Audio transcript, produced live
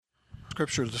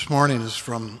Scripture this morning is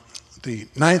from the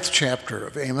 9th chapter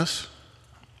of Amos,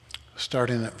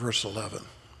 starting at verse 11.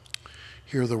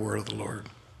 Hear the word of the Lord.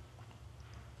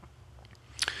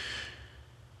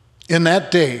 In that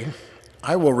day,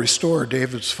 I will restore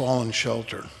David's fallen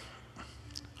shelter.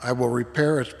 I will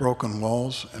repair its broken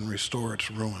walls and restore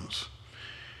its ruins,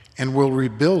 and will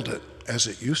rebuild it as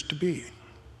it used to be,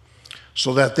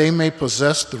 so that they may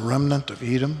possess the remnant of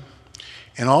Edom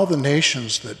and all the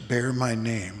nations that bear my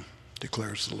name,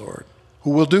 declares the Lord, who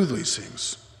will do these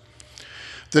things.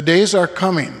 The days are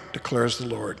coming, declares the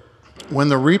Lord, when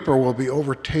the reaper will be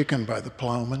overtaken by the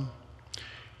plowman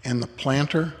and the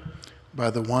planter by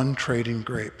the one trading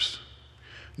grapes.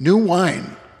 New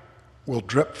wine will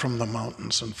drip from the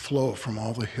mountains and flow from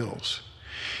all the hills,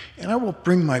 and I will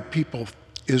bring my people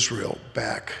Israel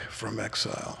back from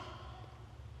exile.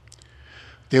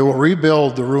 They will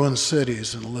rebuild the ruined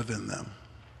cities and live in them.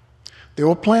 They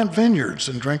will plant vineyards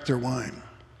and drink their wine.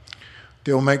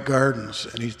 They will make gardens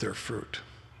and eat their fruit.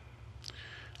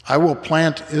 I will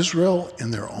plant Israel in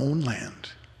their own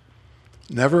land,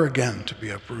 never again to be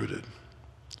uprooted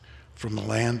from the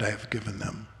land I have given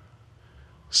them,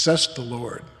 says the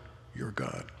Lord, your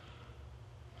God.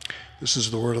 This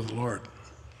is the word of the Lord.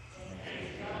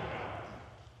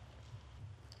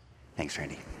 Thanks,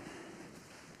 Randy.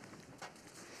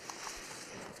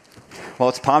 Well,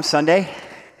 it's Palm Sunday,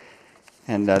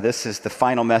 and this is the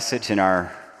final message in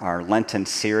our Lenten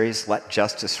series, Let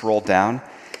Justice Roll Down.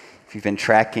 If you've been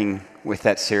tracking with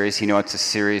that series, you know it's a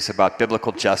series about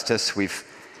biblical justice. We've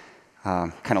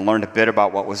kind of learned a bit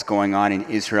about what was going on in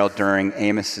Israel during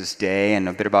Amos's day and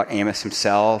a bit about Amos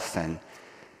himself, and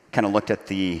kind of looked at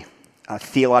the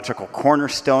theological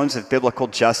cornerstones of biblical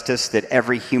justice, that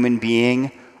every human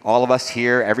being, all of us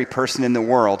here, every person in the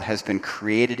world has been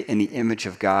created in the image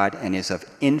of God and is of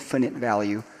infinite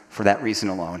value for that reason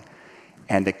alone,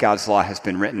 and that God's law has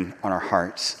been written on our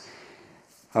hearts.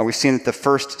 We've seen that the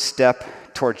first step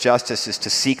toward justice is to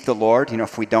seek the Lord.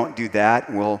 If we don't do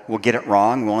that, we'll get it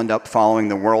wrong. We'll end up following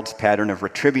the world's pattern of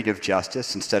retributive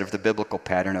justice instead of the biblical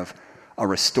pattern of a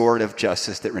restorative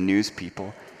justice that renews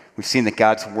people. We've seen that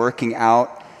God's working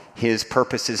out his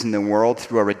purposes in the world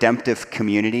through a redemptive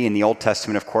community. In the Old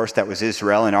Testament, of course, that was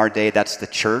Israel. In our day, that's the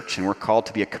church, and we're called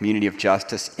to be a community of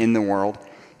justice in the world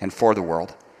and for the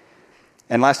world.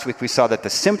 And last week we saw that the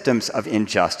symptoms of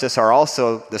injustice are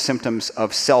also the symptoms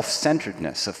of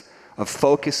self-centeredness, of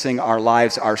focusing our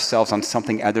lives ourselves on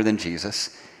something other than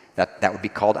Jesus. That would be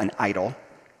called an idol,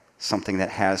 something that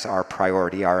has our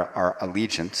priority, our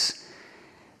allegiance.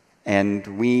 And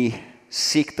we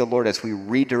seek the Lord as we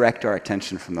redirect our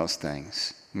attention from those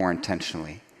things more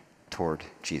intentionally toward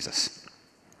Jesus.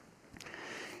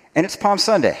 And it's Palm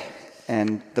Sunday.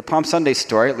 And the Palm Sunday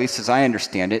story, at least as I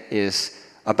understand it, is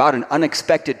about an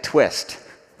unexpected twist,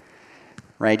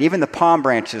 right? Even the palm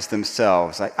branches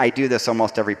themselves. I do this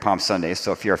almost every Palm Sunday,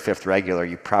 so if you're a fifth regular,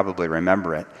 you probably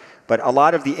remember it. But a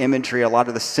lot of the imagery, a lot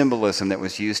of the symbolism that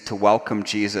was used to welcome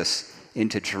Jesus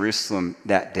into Jerusalem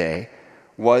that day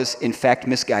was, in fact,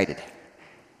 misguided.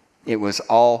 It was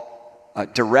all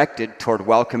directed toward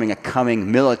welcoming a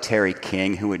coming military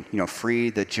king who would,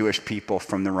 free the Jewish people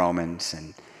from the Romans.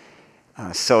 And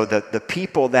so the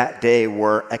people that day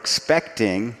were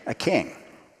expecting a king.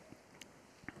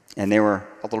 And they were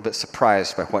a little bit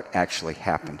surprised by what actually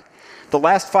happened. The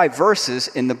last 5 verses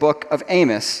in the book of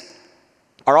Amos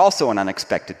are also an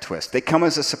unexpected twist. They come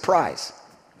as a surprise.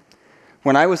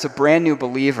 When I was a brand new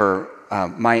believer,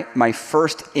 my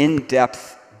first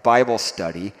in-depth Bible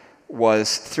study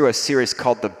was through a series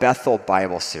called the Bethel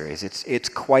Bible Series. It's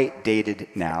quite dated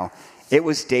now. It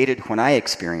was dated when I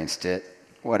experienced it,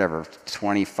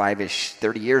 25-ish,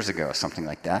 30 years ago, something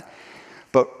like that.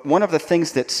 But one of the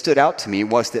things that stood out to me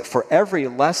was that for every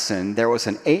lesson, there was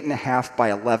an 8.5 by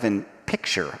 11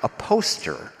 picture, a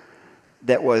poster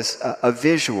that was a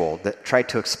visual that tried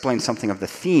to explain something of the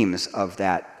themes of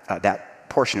that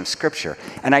portion of Scripture.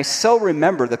 And I so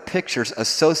remember the pictures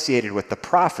associated with the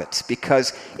prophets,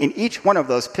 because in each one of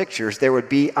those pictures, there would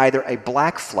be either a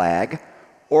black flag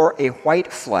or a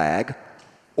white flag,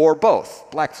 or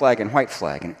both, black flag and white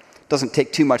flag. And it doesn't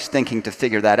take too much thinking to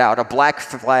figure that out. A black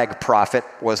flag prophet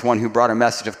was one who brought a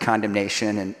message of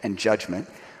condemnation and judgment.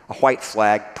 A white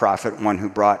flag prophet, one who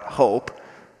brought hope.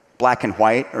 Black and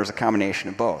white, or is a combination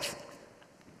of both.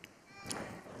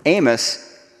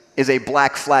 Amos is a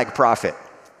black flag prophet.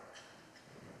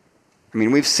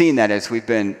 We've seen that as we've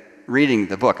been reading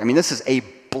the book. This is a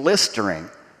blistering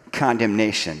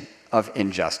condemnation of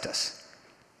injustice.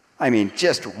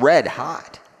 Just red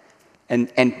hot.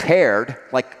 And paired,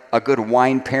 like a good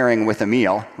wine pairing with a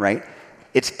meal, right?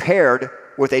 It's paired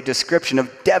with a description of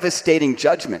devastating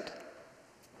judgment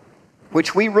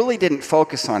which we really didn't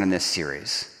focus on in this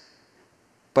series.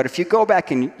 But if you go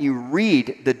back and you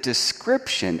read the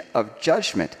description of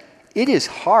judgment, it is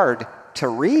hard to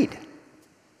read.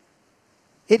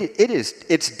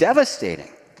 It's devastating.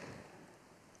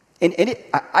 And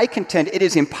I contend it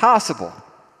is impossible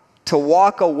to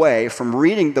walk away from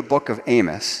reading the book of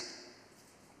Amos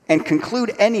and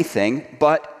conclude anything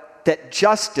but that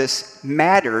justice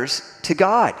matters to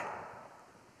God.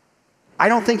 I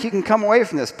don't think you can come away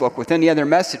from this book with any other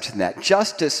message than that.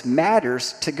 Justice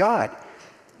matters to God.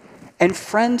 And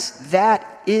friends,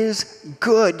 that is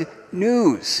good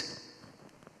news.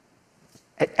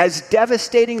 As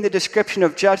devastating the description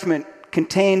of judgment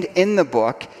contained in the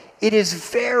book, it is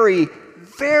very,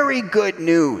 very good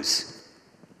news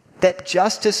that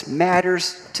justice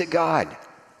matters to God.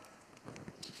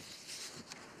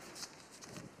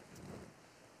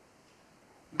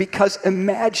 Because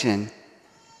imagine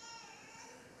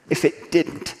if it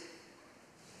didn't.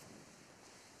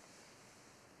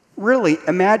 Really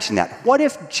imagine that. What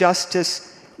if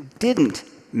justice didn't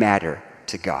matter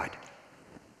to God?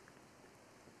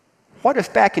 What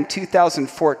if back in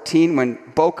 2014, when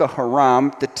Boko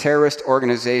Haram, the terrorist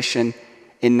organization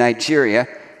in Nigeria,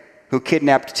 who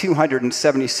kidnapped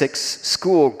 276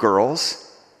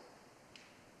 schoolgirls,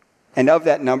 and of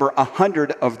that number,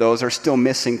 100 of those are still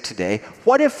missing today,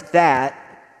 what if that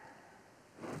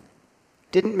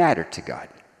didn't matter to God?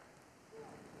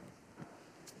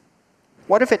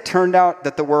 What if it turned out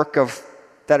that the work of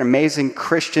that amazing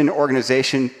Christian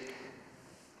organization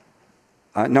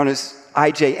known as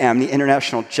IJM, the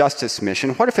International Justice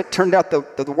Mission, what if it turned out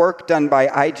the work done by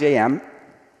IJM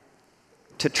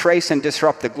to trace and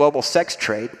disrupt the global sex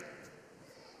trade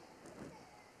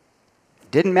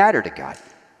didn't matter to God?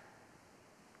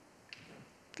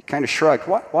 He kind of shrugged.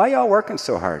 Why are y'all working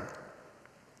so hard?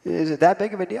 Is it that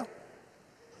big of a deal?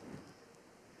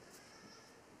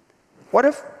 What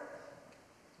if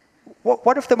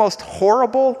the most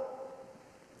horrible,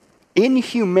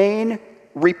 inhumane,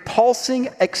 repulsing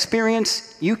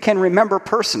experience you can remember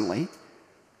personally,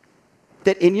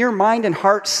 that in your mind and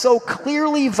heart so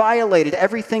clearly violated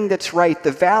everything that's right,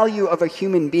 the value of a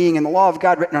human being and the law of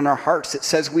God written on our hearts that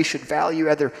says we should value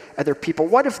other people?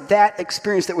 What if that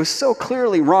experience that was so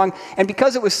clearly wrong, and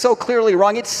because it was so clearly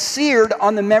wrong, it's seared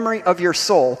on the memory of your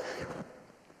soul,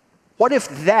 what if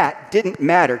that didn't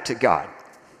matter to God?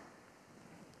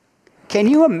 Can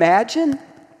you imagine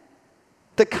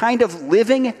the kind of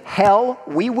living hell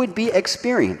we would be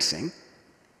experiencing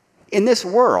in this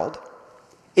world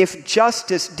if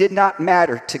justice did not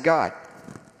matter to God?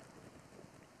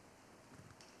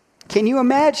 Can you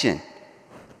imagine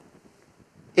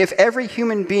if every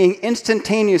human being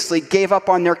instantaneously gave up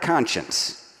on their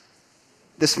conscience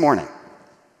this morning?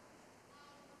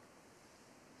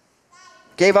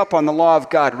 Gave up on the law of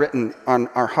God written on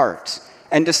our hearts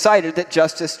and decided that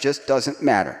justice just doesn't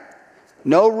matter.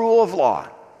 No rule of law,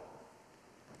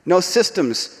 no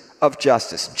systems of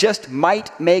justice, just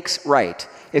might makes right.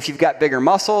 If you've got bigger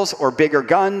muscles or bigger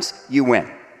guns, you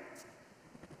win.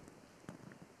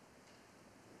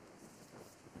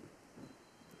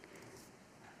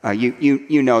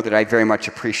 You know that I very much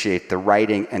appreciate the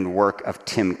writing and work of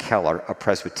Tim Keller, a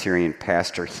Presbyterian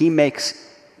pastor. He makes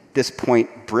this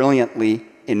point brilliantly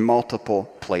in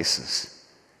multiple places.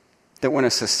 That when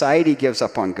a society gives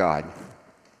up on God,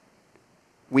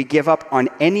 we give up on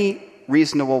any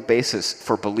reasonable basis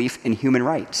for belief in human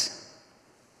rights.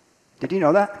 Did you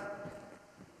know that?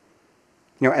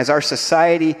 You know, as our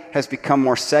society has become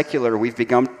more secular, we've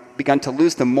begun to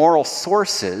lose the moral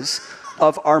sources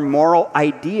of our moral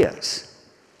ideas.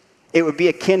 It would be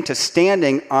akin to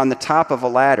standing on the top of a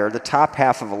ladder, the top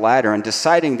half of a ladder, and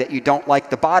deciding that you don't like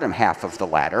the bottom half of the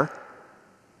ladder.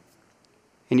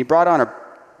 And you brought on a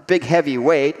big heavy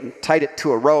weight and tied it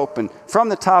to a rope, and from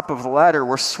the top of the ladder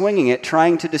we're swinging it,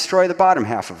 trying to destroy the bottom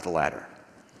half of the ladder.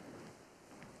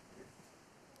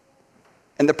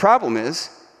 And the problem is,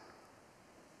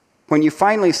 when you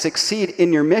finally succeed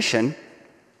in your mission,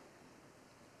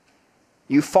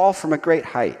 you fall from a great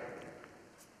height.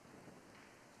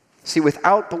 See,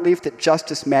 without belief that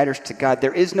justice matters to God,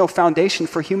 there is no foundation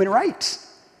for human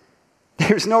rights.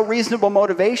 There's no reasonable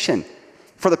motivation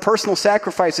for the personal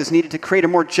sacrifices needed to create a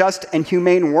more just and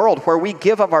humane world where we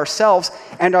give of ourselves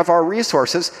and of our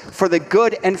resources for the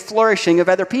good and flourishing of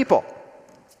other people.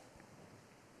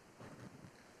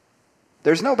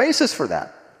 There's no basis for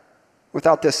that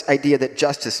without this idea that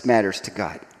justice matters to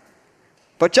God.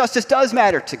 But justice does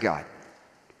matter to God.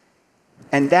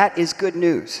 And that is good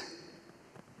news.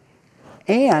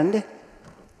 And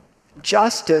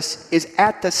justice is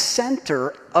at the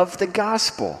center of the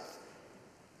gospel.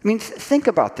 I mean, think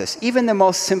about this. Even the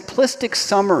most simplistic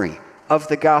summary of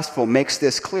the gospel makes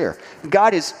this clear.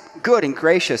 God is good and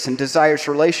gracious and desires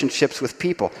relationships with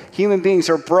people. Human beings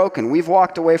are broken. We've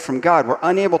walked away from God. We're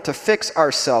unable to fix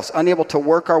ourselves, unable to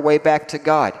work our way back to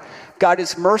God. God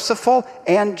is merciful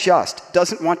and just,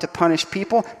 doesn't want to punish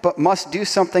people, but must do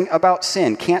something about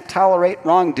sin, can't tolerate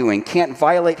wrongdoing, can't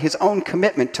violate his own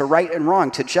commitment to right and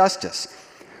wrong, to justice.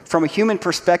 From a human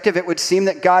perspective, it would seem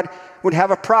that God would have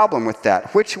a problem with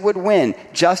that. Which would win,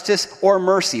 justice or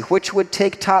mercy? Which would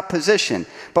take top position?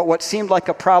 But what seemed like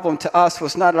a problem to us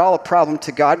was not at all a problem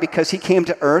to God, because he came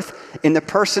to earth in the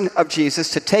person of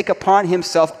Jesus to take upon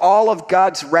himself all of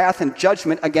God's wrath and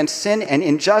judgment against sin and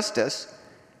injustice,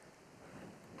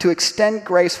 to extend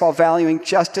grace while valuing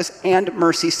justice and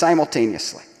mercy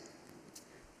simultaneously.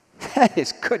 That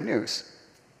is good news.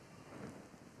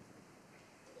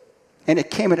 And it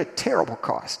came at a terrible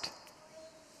cost.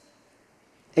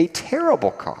 A terrible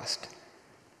cost.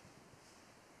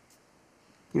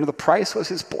 You know, the price was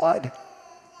his blood.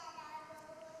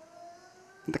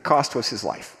 The cost was his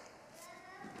life.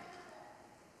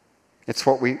 It's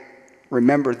what we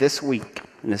remember this week,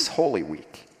 this Holy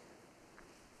Week.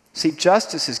 See,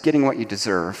 justice is getting what you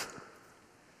deserve.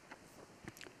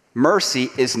 Mercy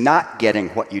is not getting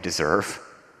what you deserve.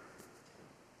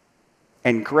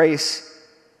 And grace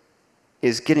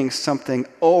is getting something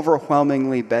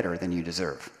overwhelmingly better than you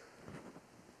deserve.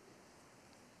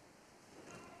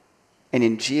 And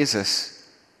in Jesus,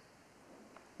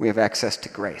 we have access to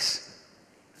grace.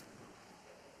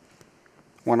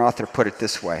 One author put it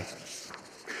this way.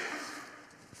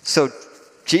 So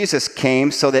Jesus came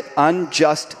so that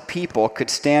unjust people could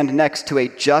stand next to a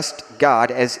just God,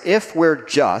 as if we're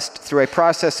just, through a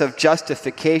process of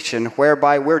justification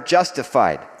whereby we're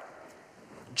justified.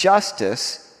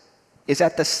 Justice is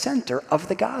at the center of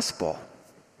the gospel.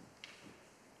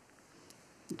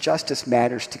 Justice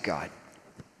matters to God.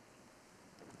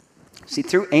 See,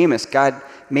 through Amos, God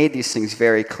made these things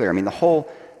very clear. I mean, the whole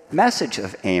message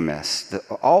of Amos,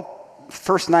 all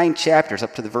first 9 chapters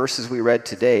up to the verses we read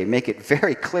today, make it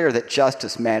very clear that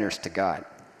justice matters to God,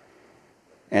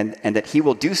 and that he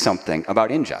will do something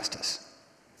about injustice.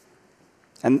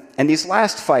 And these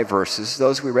last 5 verses,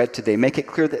 those we read today, make it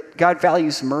clear that God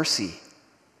values mercy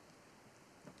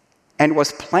and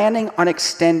was planning on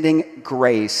extending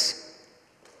grace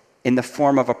in the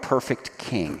form of a perfect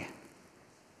king.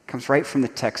 It comes right from the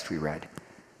text we read.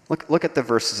 Look at the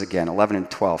verses again, 11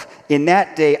 and 12. In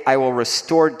that day I will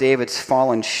restore David's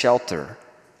fallen shelter.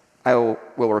 I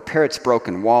will repair its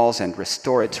broken walls and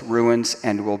restore its ruins,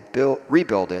 and will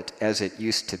rebuild it as it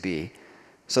used to be,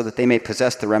 so that they may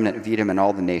possess the remnant of Edom and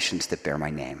all the nations that bear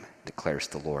my name, declares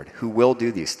the Lord, who will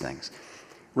do these things.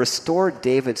 Restore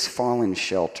David's fallen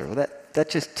shelter. Well, that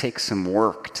just takes some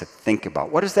work to think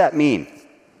about. What does that mean?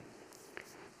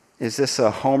 Is this a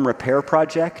home repair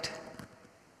project?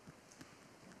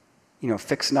 You know,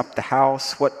 fixing up the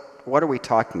house? What are we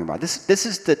talking about? This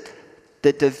is the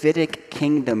Davidic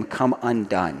kingdom come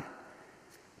undone.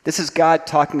 This is God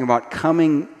talking about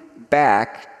coming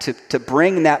back to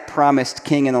bring that promised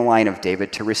king in the line of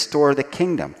David, to restore the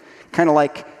kingdom. Kind of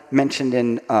like mentioned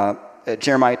in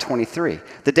Jeremiah 23.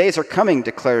 The days are coming,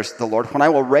 declares the Lord, when I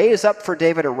will raise up for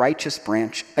David a righteous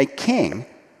branch, a king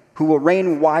who will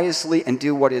reign wisely and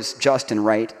do what is just and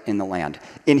right in the land.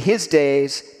 In his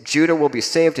days, Judah will be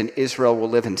saved and Israel will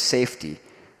live in safety.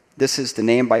 This is the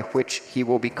name by which he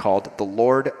will be called, the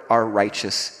Lord our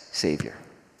righteous Savior.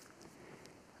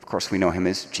 Of course, we know him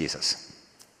as Jesus.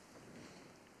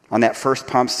 On that first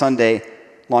Palm Sunday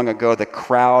long ago, the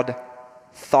crowd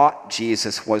thought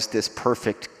Jesus was this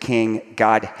perfect king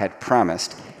God had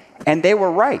promised, and they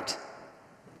were right.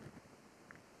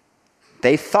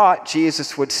 They thought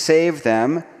Jesus would save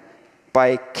them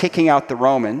by kicking out the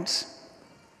Romans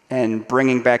and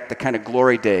bringing back the kind of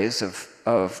glory days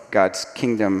of God's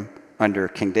kingdom under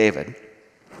King David.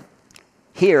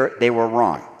 Here, they were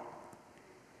wrong.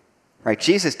 Right?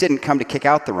 Jesus didn't come to kick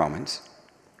out the Romans.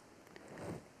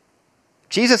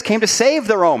 Jesus came to save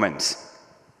the Romans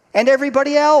and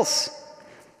everybody else.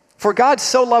 For God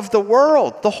so loved the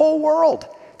world, the whole world,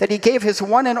 that he gave his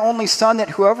one and only Son,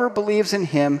 that whoever believes in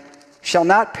him shall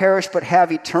not perish but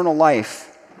have eternal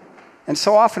life. And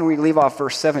so often we leave off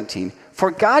verse 17. For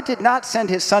God did not send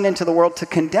his Son into the world to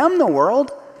condemn the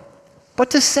world, but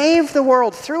to save the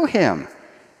world through him.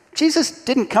 Jesus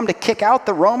didn't come to kick out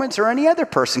the Romans or any other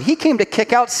person. He came to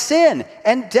kick out sin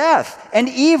and death and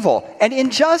evil and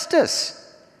injustice.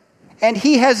 And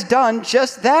he has done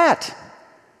just that.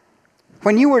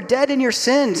 When you were dead in your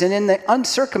sins and in the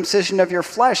uncircumcision of your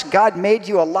flesh, God made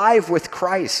you alive with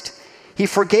Christ. He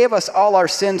forgave us all our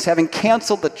sins, having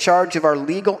canceled the charge of our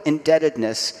legal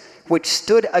indebtedness, which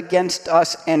stood against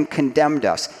us and condemned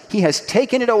us. He has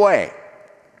taken it away,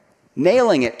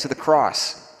 nailing it to the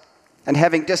cross. And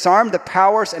having disarmed the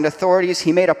powers and authorities,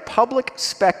 he made a public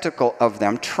spectacle of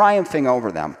them, triumphing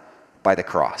over them by the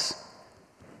cross.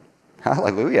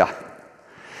 Hallelujah.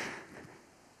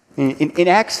 In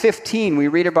Acts 15, we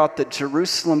read about the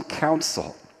Jerusalem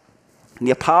Council. And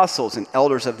the apostles and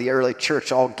elders of the early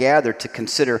church all gathered to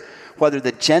consider whether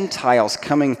the Gentiles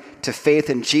coming to faith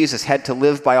in Jesus had to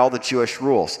live by all the Jewish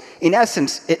rules. In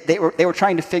essence, they were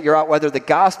trying to figure out whether the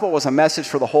gospel was a message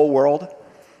for the whole world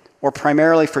or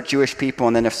primarily for Jewish people,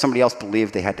 and then if somebody else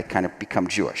believed, they had to kind of become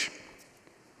Jewish.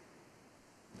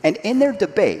 And in their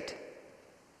debate,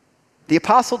 the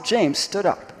Apostle James stood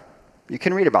up. You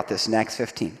can read about this in Acts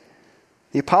 15.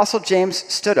 The Apostle James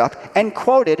stood up and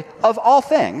quoted, of all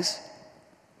things,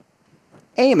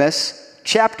 Amos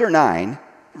chapter 9,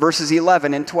 verses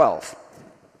 11 and 12.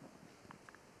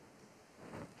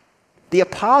 The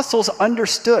apostles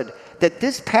understood that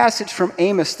this passage from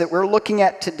Amos that we're looking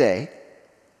at today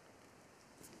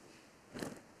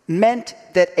meant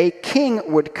that a king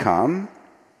would come.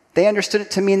 They understood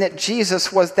it to mean that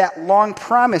Jesus was that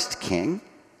long-promised king,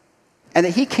 and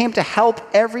that he came to help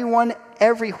everyone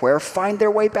everywhere find their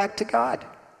way back to God.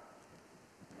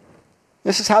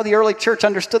 This is how the early church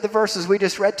understood the verses we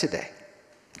just read today,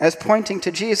 as pointing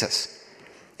to Jesus.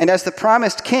 And as the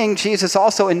promised king, Jesus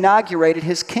also inaugurated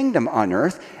his kingdom on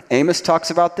earth. Amos talks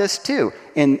about this too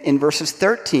in verses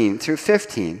 13 through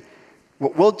 15.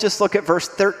 We'll just look at verse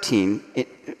 13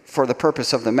 for the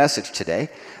purpose of the message today.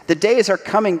 The days are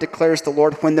coming, declares the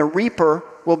Lord, when the reaper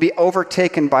will be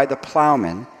overtaken by the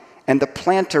plowman and the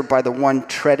planter by the one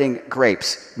treading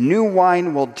grapes. New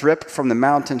wine will drip from the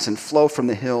mountains and flow from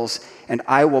the hills, and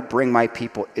I will bring my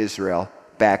people Israel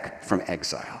back from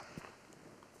exile.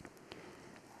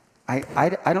 I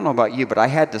don't know about you, but I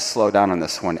had to slow down on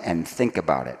this one and think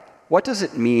about it. What does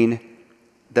it mean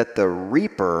that the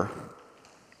reaper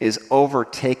is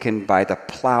overtaken by the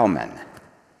plowman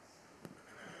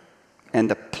and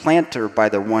the planter by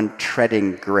the one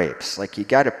treading grapes? Like, you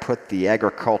got to put the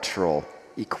agricultural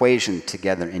equation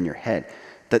together in your head.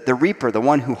 That the reaper, the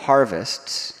one who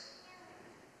harvests,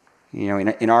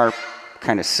 in our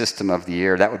kind of system of the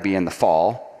year, that would be in the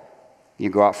fall. You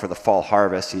go out for the fall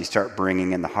harvest and you start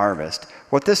bringing in the harvest.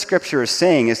 What this scripture is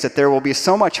saying is that there will be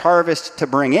so much harvest to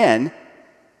bring in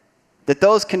that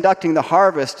those conducting the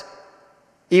harvest,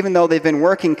 even though they've been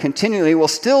working continually, will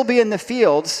still be in the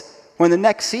fields when the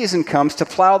next season comes to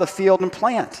plow the field and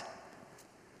plant.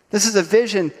 This is a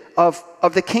vision of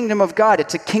the kingdom of God.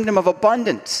 It's a kingdom of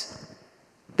abundance.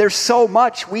 There's so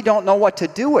much we don't know what to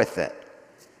do with it.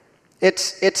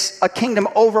 It's a kingdom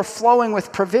overflowing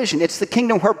with provision. It's the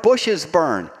kingdom where bushes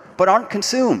burn but aren't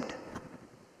consumed.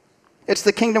 It's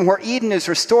the kingdom where Eden is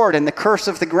restored and the curse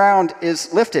of the ground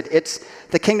is lifted. It's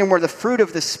the kingdom where the fruit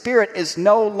of the Spirit is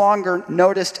no longer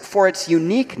noticed for its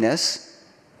uniqueness,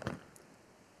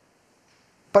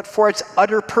 but for its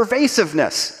utter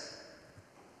pervasiveness.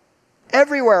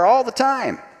 Everywhere, all the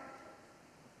time.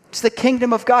 It's the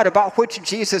kingdom of God about which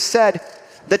Jesus said,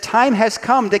 the time has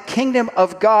come, the kingdom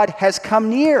of God has come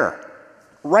near.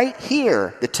 Right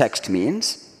here, the text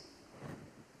means.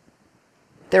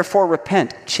 Therefore,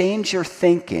 repent, change your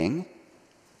thinking,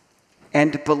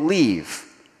 and believe,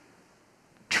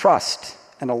 trust,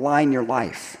 and align your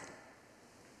life.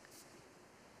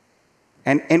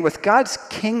 And with God's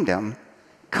kingdom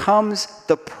comes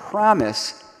the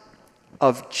promise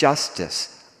of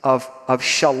justice, of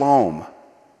shalom,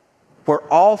 where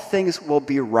all things will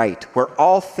be right, where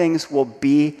all things will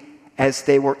be as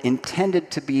they were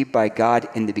intended to be by God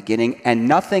in the beginning, and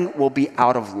nothing will be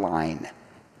out of line.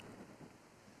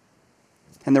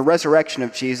 And the resurrection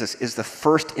of Jesus is the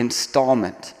first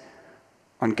installment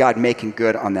on God making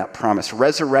good on that promise.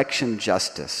 Resurrection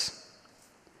justice.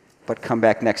 But come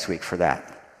back next week for that.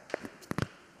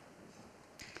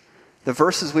 The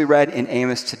verses we read in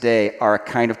Amos today are a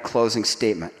kind of closing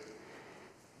statement.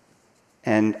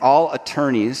 And all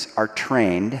attorneys are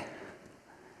trained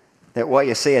that what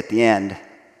you say at the end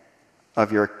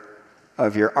of your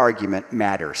argument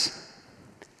matters.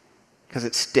 Because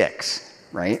it sticks,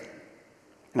 right?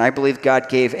 And I believe God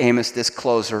gave Amos this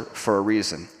closer for a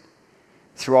reason.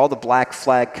 Through all the black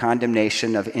flag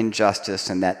condemnation of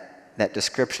injustice and that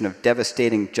description of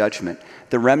devastating judgment,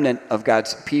 the remnant of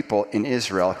God's people in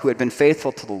Israel who had been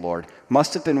faithful to the Lord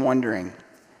must have been wondering,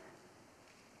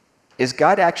 is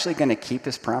God actually going to keep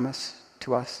his promise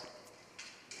to us?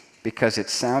 Because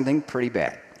it's sounding pretty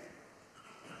bad.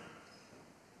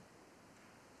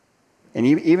 And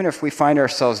even if we find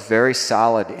ourselves very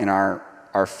solid in our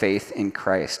our faith in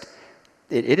Christ.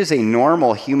 It is a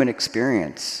normal human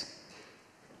experience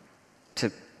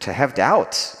to have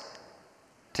doubts,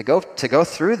 to go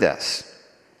through this.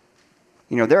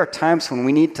 There are times when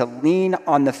we need to lean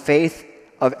on the faith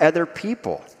of other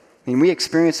people. We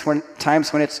experience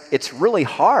times when it's really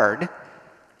hard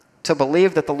to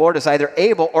believe that the Lord is either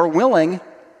able or willing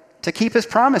to keep his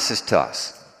promises to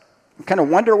us. We kind of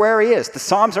wonder where he is. The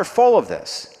Psalms are full of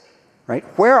this, right?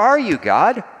 Where are you,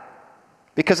 God?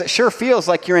 Because it sure feels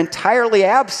like you're entirely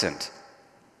absent.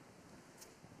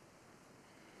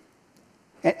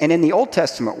 And in the Old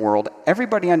Testament world,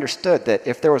 everybody understood that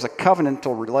if there was a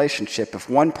covenantal relationship, if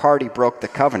one party broke the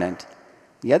covenant,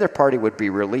 the other party would be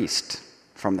released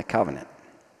from the covenant.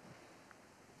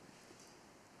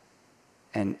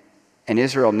 And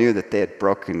Israel knew that they had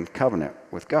broken covenant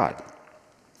with God.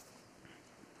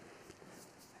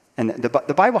 And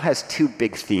the Bible has two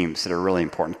big themes that are really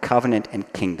important: covenant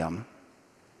and kingdom.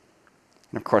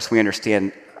 And of course, we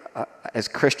understand as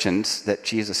Christians that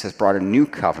Jesus has brought a new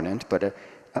covenant, but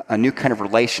a new kind of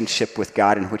relationship with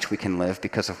God in which we can live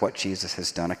because of what Jesus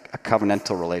has done, a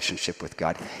covenantal relationship with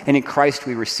God. And in Christ,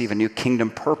 we receive a new kingdom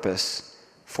purpose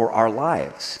for our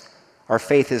lives. Our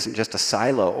faith isn't just a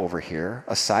silo over here,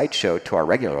 a sideshow to our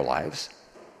regular lives.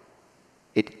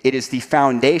 It is the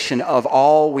foundation of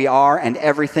all we are and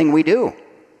everything we do.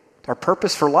 It's our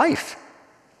purpose for life.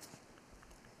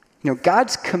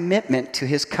 God's commitment to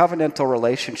his covenantal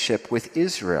relationship with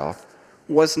Israel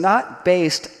was not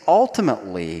based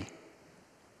ultimately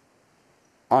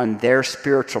on their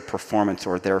spiritual performance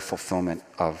or their fulfillment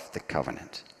of the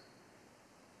covenant.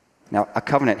 Now, a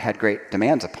covenant had great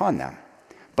demands upon them,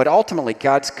 but ultimately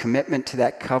God's commitment to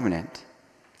that covenant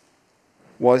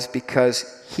was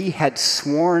because he had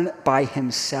sworn by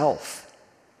himself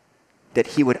that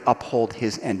he would uphold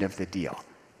his end of the deal.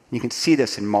 You can see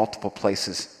this in multiple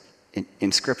places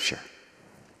in Scripture.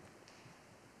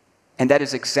 And that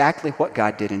is exactly what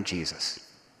God did in Jesus.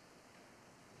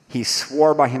 He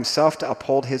swore by himself to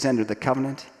uphold his end of the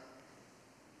covenant.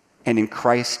 And in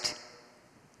Christ,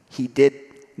 he did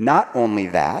not only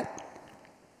that,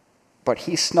 but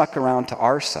he snuck around to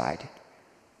our side.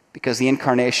 Because the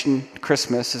incarnation,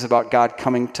 Christmas, is about God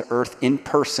coming to earth in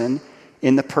person,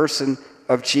 in the person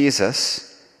of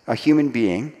Jesus, a human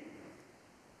being,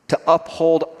 to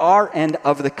uphold our end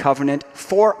of the covenant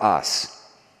for us.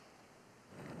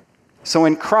 So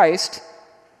in Christ,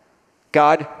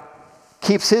 God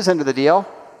keeps his end of the deal,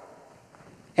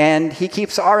 and he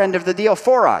keeps our end of the deal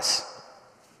for us.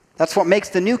 That's what makes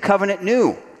the new covenant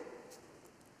new.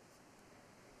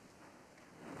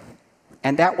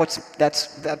 And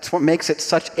that's what makes it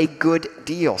such a good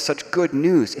deal, such good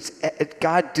news. It's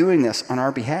God doing this on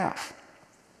our behalf.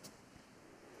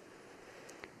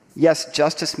 Yes,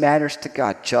 justice matters to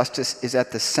God. Justice is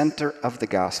at the center of the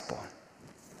gospel.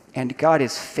 And God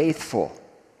is faithful.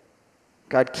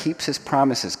 God keeps his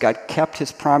promises. God kept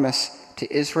his promise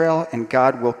to Israel, and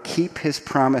God will keep his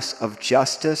promise of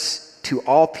justice to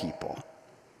all people.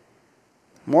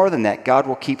 More than that, God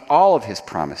will keep all of his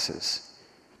promises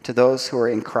to those who are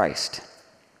in Christ.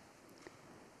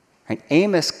 Right?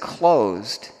 Amos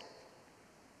closed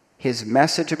his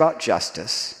message about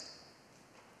justice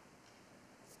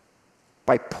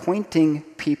by pointing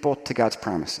people to God's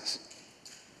promises.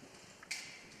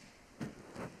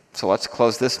 So let's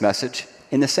close this message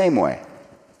in the same way.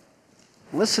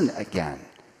 Listen again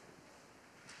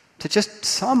to just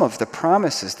some of the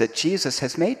promises that Jesus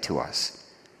has made to us.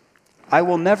 I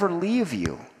will never leave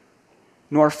you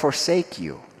nor forsake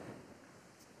you.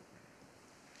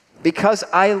 Because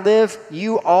I live,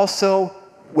 you also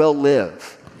will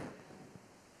live.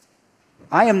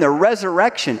 I am the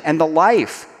resurrection and the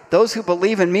life. Those who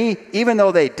believe in me, even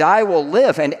though they die, will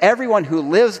live. And everyone who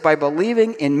lives by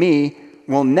believing in me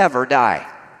will never die.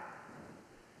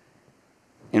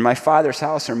 In my Father's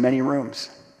house are many rooms.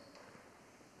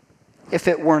 If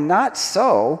it were not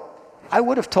so, I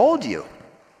would have told you.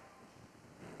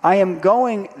 I am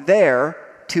going there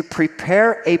to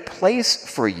prepare a place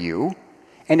for you.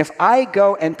 And if I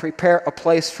go and prepare a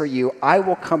place for you, I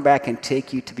will come back and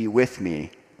take you to be with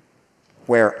me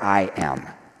where I am.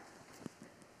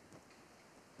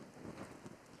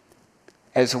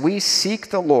 As we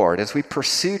seek the Lord, as we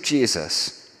pursue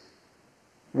Jesus,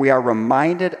 we are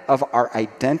reminded of our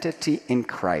identity in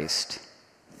Christ.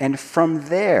 And from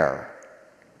there,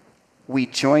 we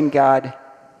join God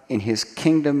in his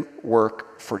kingdom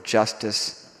work for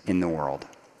justice in the world.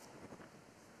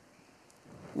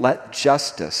 Let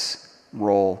justice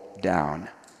roll down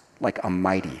like a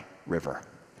mighty river.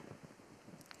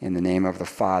 In the name of the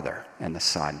Father, and the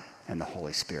Son, and the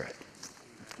Holy Spirit.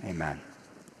 Amen.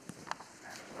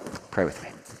 Pray with me.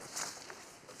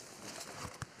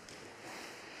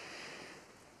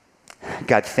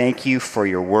 God, thank you for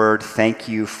your word. Thank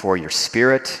you for your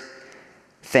Spirit.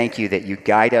 Thank you that you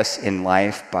guide us in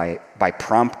life by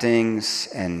promptings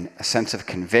and a sense of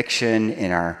conviction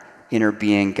in our inner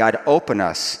being. God, open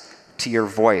us to your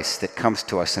voice that comes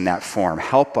to us in that form.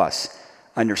 Help us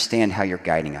understand how you're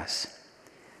guiding us.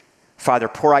 Father,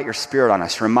 pour out your Spirit on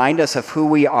us. Remind us of who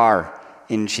we are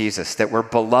in Jesus, that we're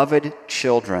beloved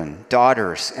children,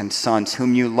 daughters, and sons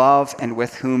whom you love and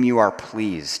with whom you are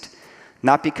pleased,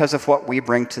 not because of what we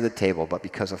bring to the table, but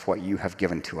because of what you have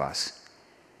given to us.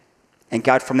 And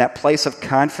God, from that place of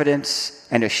confidence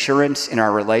and assurance in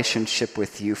our relationship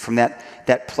with you, from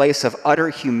that place of utter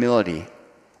humility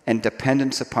and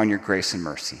dependence upon your grace and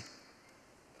mercy,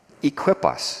 equip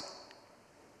us,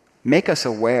 make us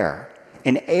aware,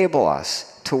 enable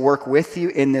us to work with you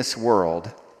in this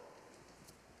world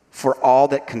for all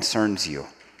that concerns you.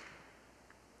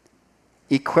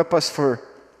 Equip us for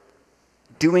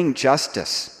doing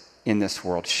justice in this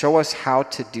world. Show us how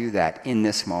to do that in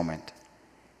this moment.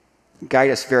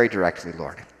 Guide us very directly,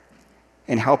 Lord,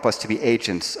 and help us to be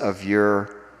agents of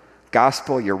your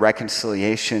gospel, your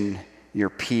reconciliation, your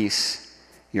peace,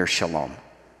 your shalom.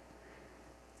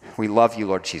 We love you,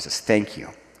 Lord Jesus. Thank you.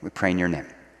 We pray in your name.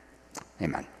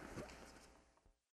 Amen.